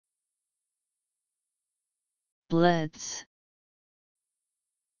blitz.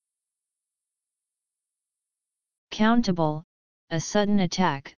 Countable, a sudden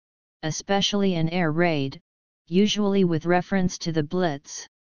attack, especially an air raid, usually with reference to the blitz.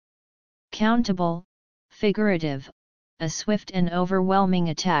 Countable, figurative, a swift and overwhelming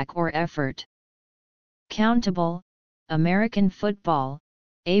attack or effort. Countable, American football,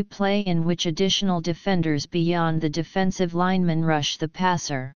 a play in which additional defenders beyond the defensive lineman rush the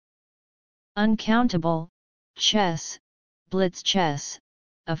passer. Uncountable, chess, blitz chess,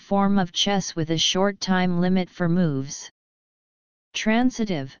 a form of chess with a short time limit for moves.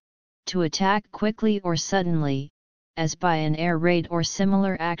 Transitive, to attack quickly or suddenly, as by an air raid or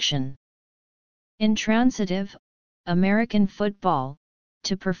similar action. Intransitive, American football,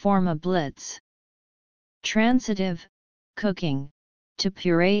 to perform a blitz. Transitive, cooking, to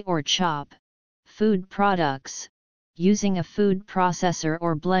puree or chop, food products, using a food processor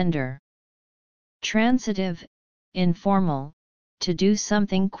or blender. Transitive, informal, to do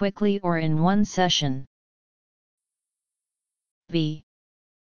something quickly or in one session. B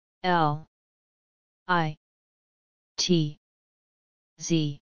L I T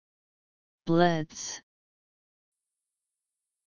Z blitz.